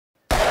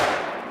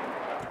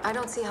I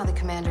don't see how the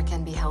commander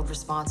can be held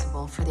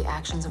responsible for the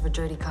actions of a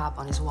dirty cop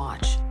on his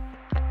watch.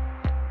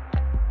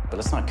 But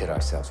let's not kid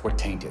ourselves. We're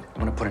tainted. I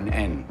want to put an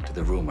end to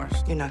the rumors.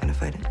 You're not gonna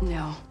fight it?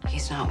 No,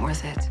 he's not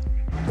worth it.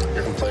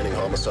 You're complaining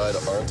homicide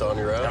aren't on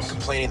your ass? I'm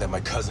complaining that my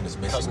cousin is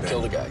missing. Cousin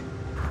killed a guy.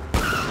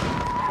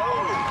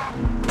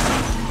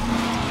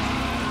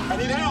 I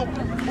need help!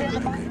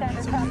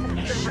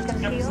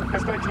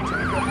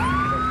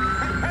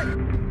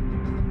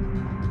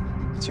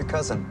 It's your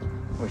cousin.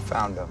 We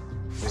found him.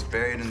 He was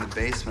buried in the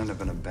basement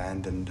of an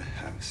abandoned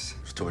house.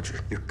 It's torture.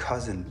 Your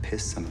cousin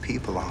pissed some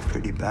people off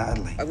pretty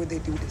badly. Why would they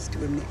do this to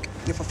him, Nick?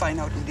 You have to find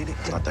out who did it.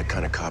 Not that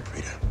kind of cop,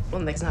 Rita.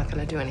 Well, Nick's not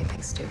gonna do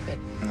anything stupid.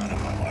 Not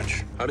on my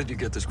watch. How did you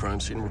get this crime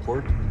scene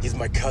report? He's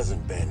my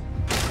cousin, Ben.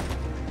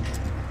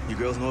 You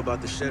girls know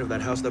about the shed of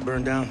that house that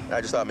burned down? I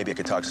just thought maybe I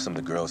could talk to some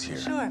of the girls here.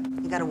 Sure.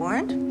 You got a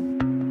warrant?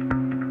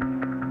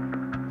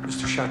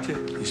 Mr. Chartier,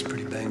 he's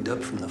pretty banged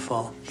up from the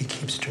fall. He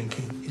keeps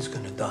drinking, he's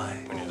gonna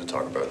die. We need to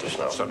talk about this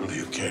now. Suddenly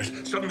you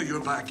cared. Suddenly you're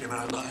back in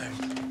our lives.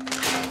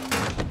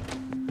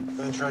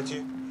 Ben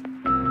Chartier?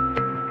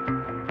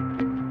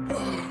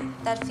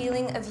 That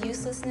feeling of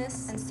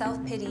uselessness and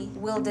self-pity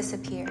will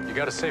disappear. You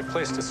got a safe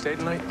place to stay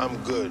tonight? I'm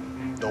good.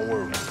 Don't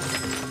worry.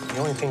 The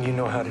only thing you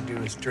know how to do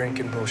is drink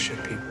and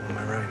bullshit people, am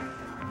I right?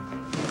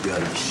 You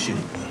gotta be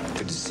shitting me.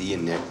 Good to see you,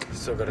 Nick.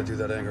 Still gotta do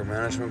that anger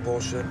management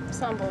bullshit? It's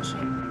not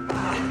bullshit.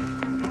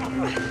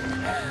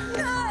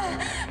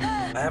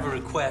 I have a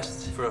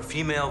request for a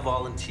female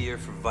volunteer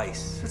for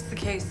Vice. What's the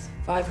case?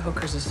 5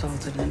 hookers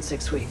assaulted in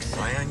 6 weeks.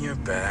 Lie on your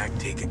back,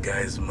 take a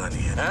guy's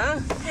money. Huh?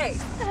 Hey,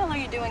 what the hell are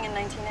you doing in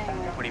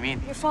 1981? What do you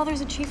mean? Your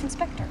father's a chief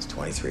inspector. He's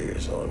 23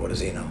 years old. What does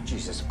he know?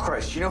 Jesus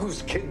Christ, you know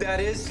whose kid that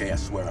is? Okay, I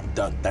swear I'm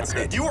done. That's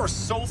it. You are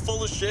so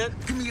full of shit.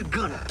 Give me a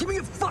gun. Give me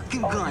a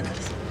fucking gun.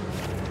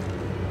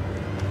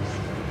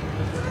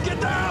 Get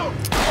down!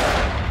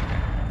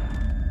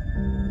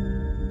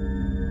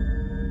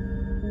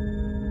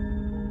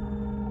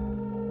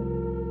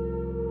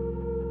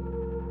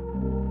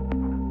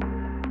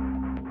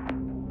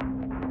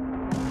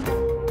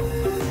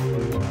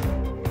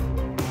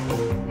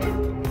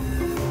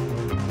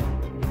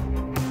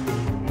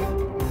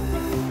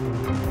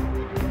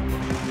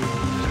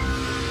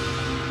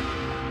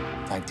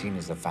 Nineteen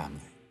is the family.